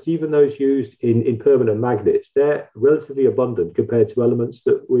rare earths, even those used in permanent magnets, they're relatively abundant compared to elements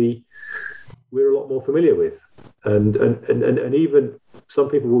that we're a lot more familiar with. And even some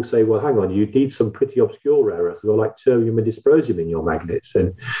people will say, well, hang on, you need some pretty obscure rare earths, like terbium and dysprosium in your magnets.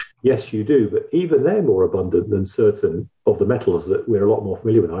 And yes, you do, but even they're more abundant than certain of the metals that we're a lot more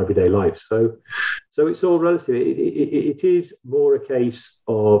familiar with in our everyday life. So it's all relative. It is more a case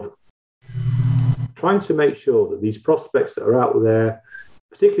of trying to make sure that these prospects that are out there,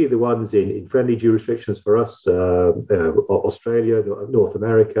 particularly the ones in friendly jurisdictions for us, Australia, North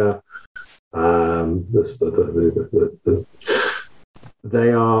America,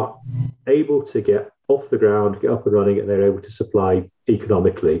 they are able to get off the ground, get up and running, and they're able to supply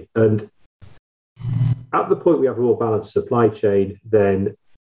economically. And at the point we have a more balanced supply chain, then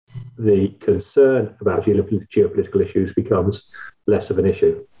the concern about geopolitical issues becomes less of an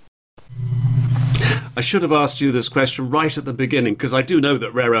issue. I should have asked you this question right at the beginning, because I do know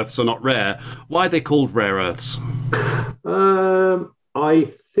that rare earths are not rare. Why are they called rare earths?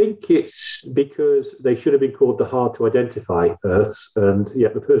 I think it's because they should have been called the hard-to-identify earths, and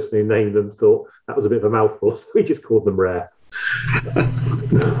yet the person who named them thought that was a bit of a mouthful, so we just called them rare.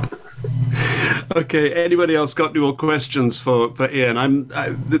 Okay, anybody else got any more questions for Ian? I'm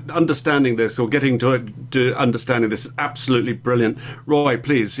understanding this, or getting to understanding this is absolutely brilliant. Roy,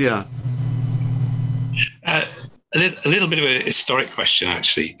 please, yeah. A little bit of a historic question,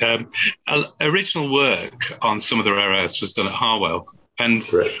 actually. Original work on some of the rare earths was done at Harwell. And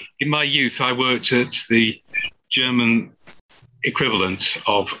correct. In my youth, I worked at the German equivalent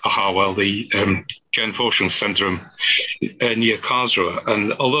of Harwell, the Kernforschungszentrum near Karlsruhe.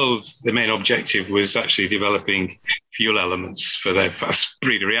 And although the main objective was actually developing fuel elements for their fast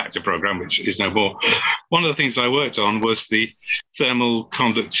breeder reactor program, which is no more, one of the things I worked on was the thermal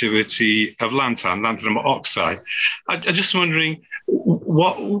conductivity of lanthanum oxide. I'm just wondering,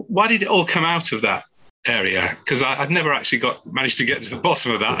 why did it all come out of that area? Because I've never actually managed to get to the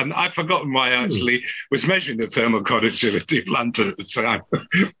bottom of that, and I've forgotten why I actually was measuring the thermal conductivity of lanthanum at the time.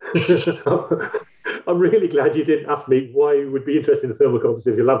 I'm really glad you didn't ask me why you would be interested in the thermal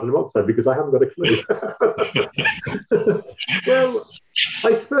conductivity of lanthanum oxide, because I haven't got a clue. Well,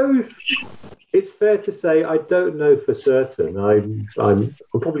 I suppose it's fair to say I don't know for certain. I'm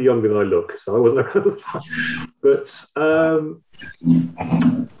probably younger than I look, so I wasn't around. But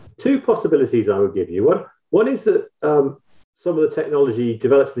two possibilities I would give you. One is that some of the technology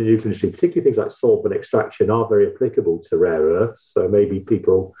developed in the nuclear industry, particularly things like solvent extraction, are very applicable to rare earths. So maybe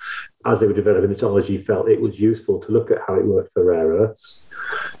people, as they were developing the technology, felt it was useful to look at how it worked for rare earths.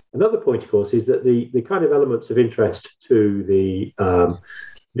 Another point, of course, is that the kind of elements of interest to the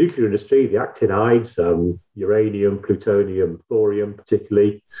nuclear industry, the actinides, uranium, plutonium, thorium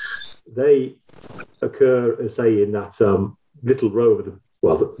particularly, they occur, say, in that little row of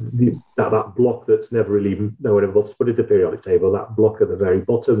that block that's never really, no one ever spotted the periodic table, that block at the very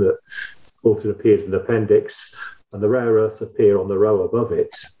bottom that often appears in the appendix, and the rare earths appear on the row above it.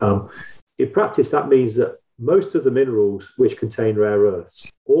 In practice, that means that most of the minerals which contain rare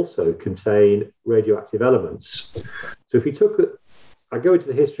earths also contain radioactive elements. So if you I go into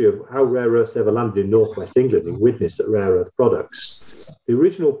the history of how rare earths ever landed in northwest England and witnessed at rare earth products. The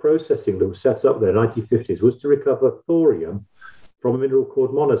original processing that was set up there in the 1950s was to recover thorium from a mineral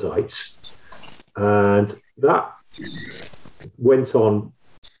called monazite. And that went on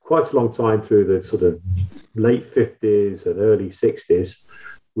quite a long time through the sort of late 50s and early 60s,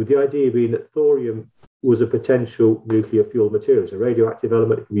 with the idea being that thorium was a potential nuclear fuel material. It's a radioactive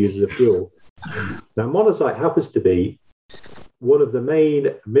element that can be used as a fuel. Now, monazite happens to be one of the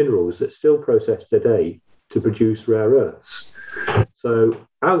main minerals that's still processed today to produce rare earths. So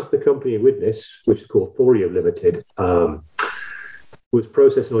as the company in Widnes, which is called Thorium Limited, was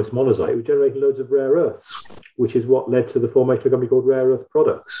processing all this monazite, it was generating loads of rare earths, which is what led to the formation of a company called Rare Earth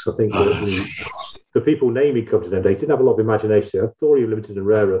Products. I think the people naming companies then, they didn't have a lot of imagination. They had Thorium Limited and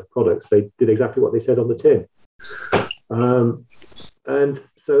Rare Earth Products. They did exactly what they said on the tin. And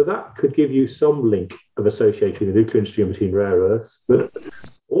so that could give you some link of association with the nuclear industry and between rare earths, but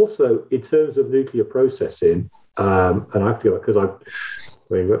also in terms of nuclear processing, and I have to go, because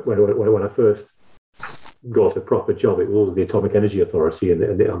when I first got a proper job, it was the Atomic Energy Authority and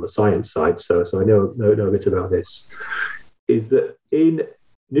on the science side, so I know a bit about this, is that in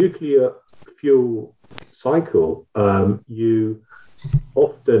nuclear fuel cycle, you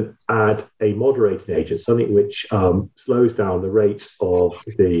often add a moderating agent, something which slows down the rate of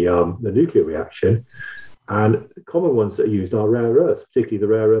the nuclear reaction. And common ones that are used are rare earths, particularly the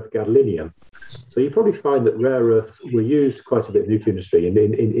rare earth gadolinium. So you probably find that rare earths were used quite a bit in the nuclear industry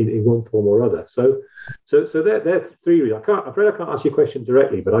in one form or other. So there are three reasons. I'm afraid I can't answer your question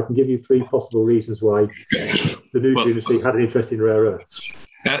directly, but I can give you three possible reasons why the nuclear industry had an interest in rare earths.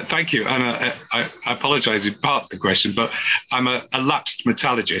 Thank you. I apologise in part the question, but I'm a lapsed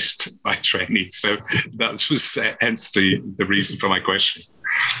metallurgist by training, so that was hence the reason for my question.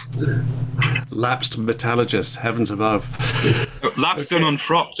 Lapsed metallurgist, heavens above. Lapsed and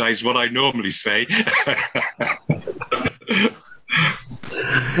unfrocked is what I normally say.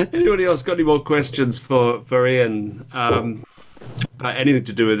 Anybody else got any more questions for Ian? About anything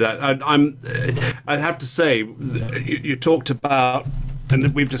to do with that? I'd have to say, you talked about,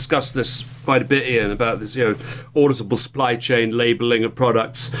 and we've discussed this quite a bit, Ian, about this, auditable supply chain labeling of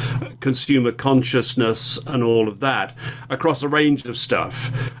products, consumer consciousness, and all of that across a range of stuff.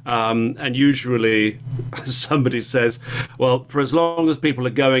 And usually, somebody says, well, for as long as people are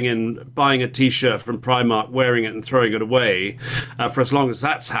going in, buying a T-shirt from Primark, wearing it and throwing it away, for as long as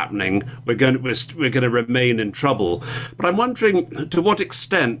that's happening, we're going to remain in trouble. But I'm wondering to what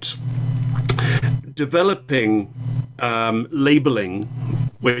extent developing labeling,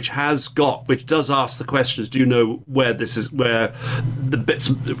 which does ask the questions, do you know where the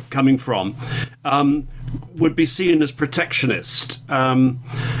bits are coming from, would be seen as protectionist,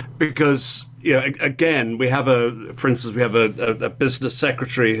 because again, we have a business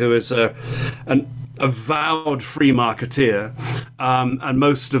secretary who is a avowed free marketeer, and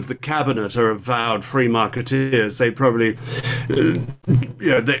most of the cabinet are avowed free marketeers. They probably,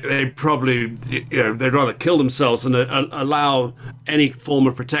 they'd rather kill themselves than allow any form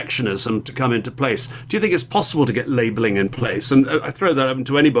of protectionism to come into place. Do you think it's possible to get labelling in place? And I throw that open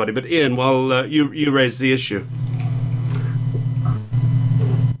to anybody, but Ian, while you raise the issue.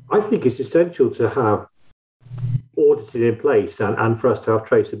 I think it's essential to have audited in place and for us to have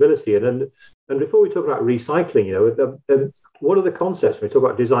traceability. And before we talk about recycling, one of the concepts when we talk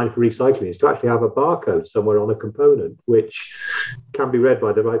about design for recycling is to actually have a barcode somewhere on a component which can be read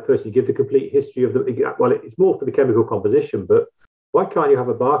by the right person. You give the complete history of it's more for the chemical composition, but why can't you have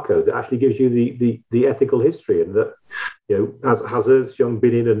a barcode that actually gives you the ethical history, and that has Ernst Young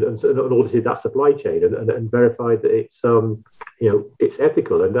been in and audited that supply chain and verified that it's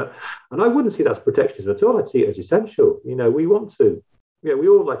ethical, and I wouldn't see that as protectionism at all. I'd see it as essential. We want to. We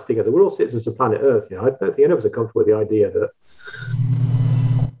all like to think of it. We're all citizens of planet Earth. I don't think any of us are comfortable with the idea that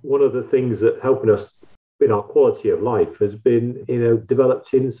one of the things that helping us in our quality of life has been,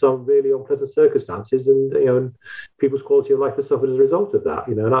 developed in some really unpleasant circumstances, and people's quality of life has suffered as a result of that.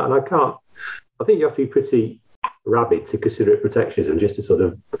 And I think you have to be pretty rabid to consider it protectionism, just to sort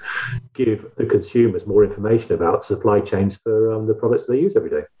of give the consumers more information about supply chains for the products they use every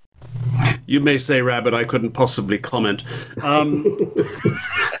day. You may say rabbit, I couldn't possibly comment.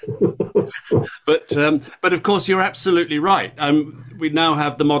 But of course, you're absolutely right. We now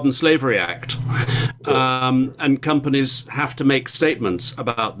have the Modern Slavery Act, and companies have to make statements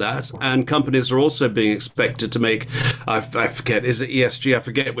about that. And companies are also being expected to make, I forget, is it ESG? I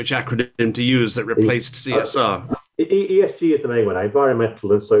forget which acronym to use that replaced CSR. ESG is the main one,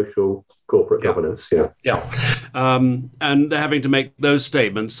 environmental and social corporate governance. And they're having to make those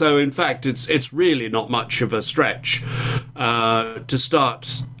statements. So in fact, it's really not much of a stretch to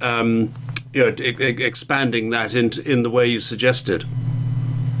start expanding that in the way you suggested.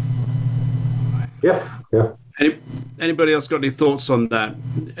 Yes. Yeah. Anybody else got any thoughts on that?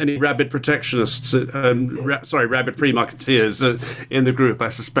 Any rabid protectionists? Rabid free marketeers in the group? I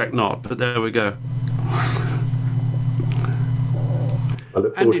suspect not, but there we go.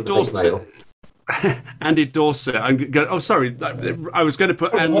 Andy Dorset. Andy Dorset. Sorry. I was going to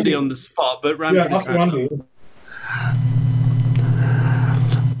put Andy on the spot, but Randy.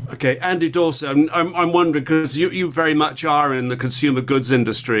 Okay, Andy Dorset. I'm wondering, because you very much are in the consumer goods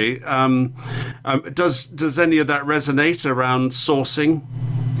industry. Does any of that resonate around sourcing?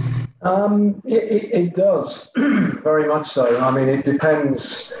 It does very much so. I mean, it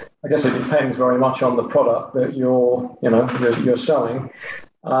depends. I guess it depends very much on the product that you're selling.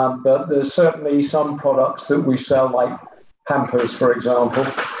 But there's certainly some products that we sell, like hampers, for example,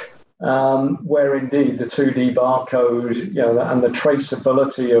 where indeed the 2D barcode, and the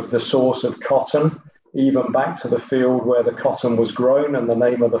traceability of the source of cotton, even back to the field where the cotton was grown and the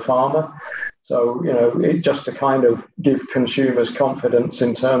name of the farmer. So, just to kind of give consumers confidence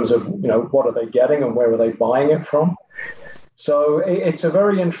in terms of, what are they getting and where are they buying it from. So it's a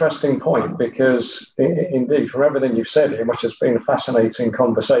very interesting point, because indeed, from everything you've said here, which has been a fascinating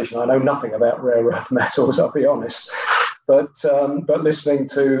conversation, I know nothing about rare earth metals, I'll be honest. But listening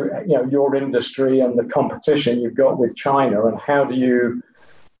to your industry and the competition you've got with China, and how do you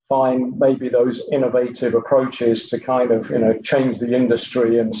find maybe those innovative approaches to kind of change the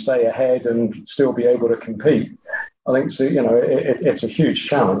industry and stay ahead and still be able to compete? I think so, it's a huge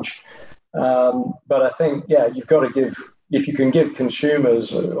challenge. But I think you've got to give, if you can give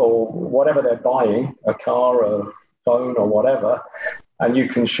consumers or whatever they're buying, a car, a phone, or whatever, and you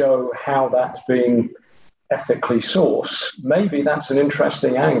can show how that's been ethically sourced, maybe that's an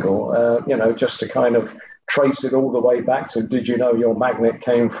interesting angle, just to kind of trace it all the way back to, did you know your magnet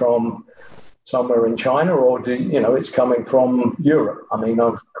came from somewhere in China, or it's coming from Europe? I mean,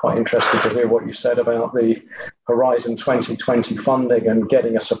 I'm quite interested to hear what you said about the Horizon 2020 funding and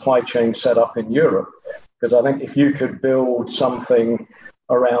getting a supply chain set up in Europe, because I think if you could build something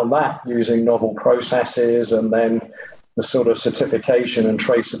around that using novel processes, and then the sort of certification and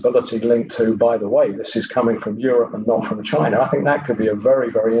traceability linked to, by the way, this is coming from Europe and not from China, I think that could be a very,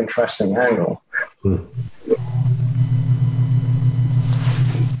 very interesting angle.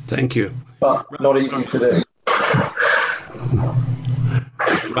 Thank you. But not easy to do.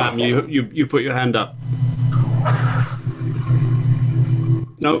 Ram, you put your hand up.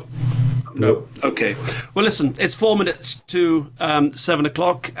 No. Okay. Well, listen, it's 4 minutes to 7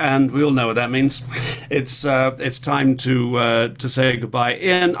 o'clock, and we all know what that means. It's time to say goodbye.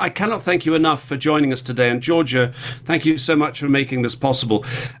 Ian, I cannot thank you enough for joining us today, and Georgia, thank you so much for making this possible.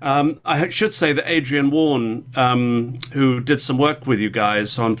 I should say that Adrian Warren, who did some work with you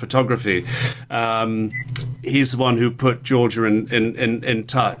guys on photography, he's the one who put Georgia in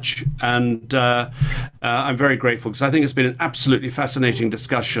touch, and I'm very grateful, because I think it's been an absolutely fascinating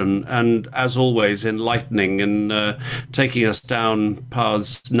discussion, and as always, enlightening, and taking us down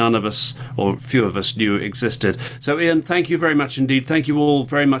paths none of us, or few of us, knew existed. So, Ian, thank you very much indeed. Thank you all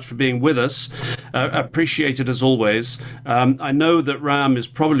very much for being with us. Appreciate it as always. I know that Ram is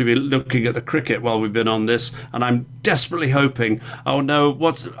probably looking at the cricket while we've been on this, and I'm desperately hoping, oh no,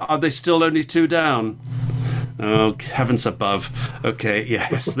 are they still only 2 down? Oh, heavens above. Okay,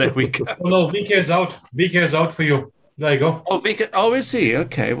 yes, there we go. Oh, no, VK is out. VK is out for you. There you go. Oh, VK. Oh, is he?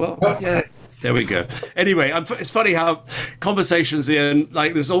 Okay, well, yeah. There we go. Anyway, it's funny how conversations, Ian,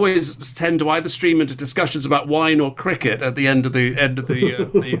 like there's always tend to either stream into discussions about wine or cricket at the end of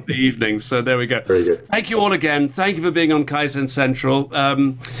the evening. So there we go. Very good. Thank you all again. Thank you for being on Kaizen Central.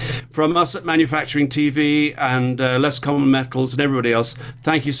 From us at Manufacturing TV and Less Common Metals and everybody else,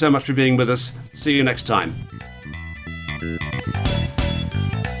 thank you so much for being with us. See you next time.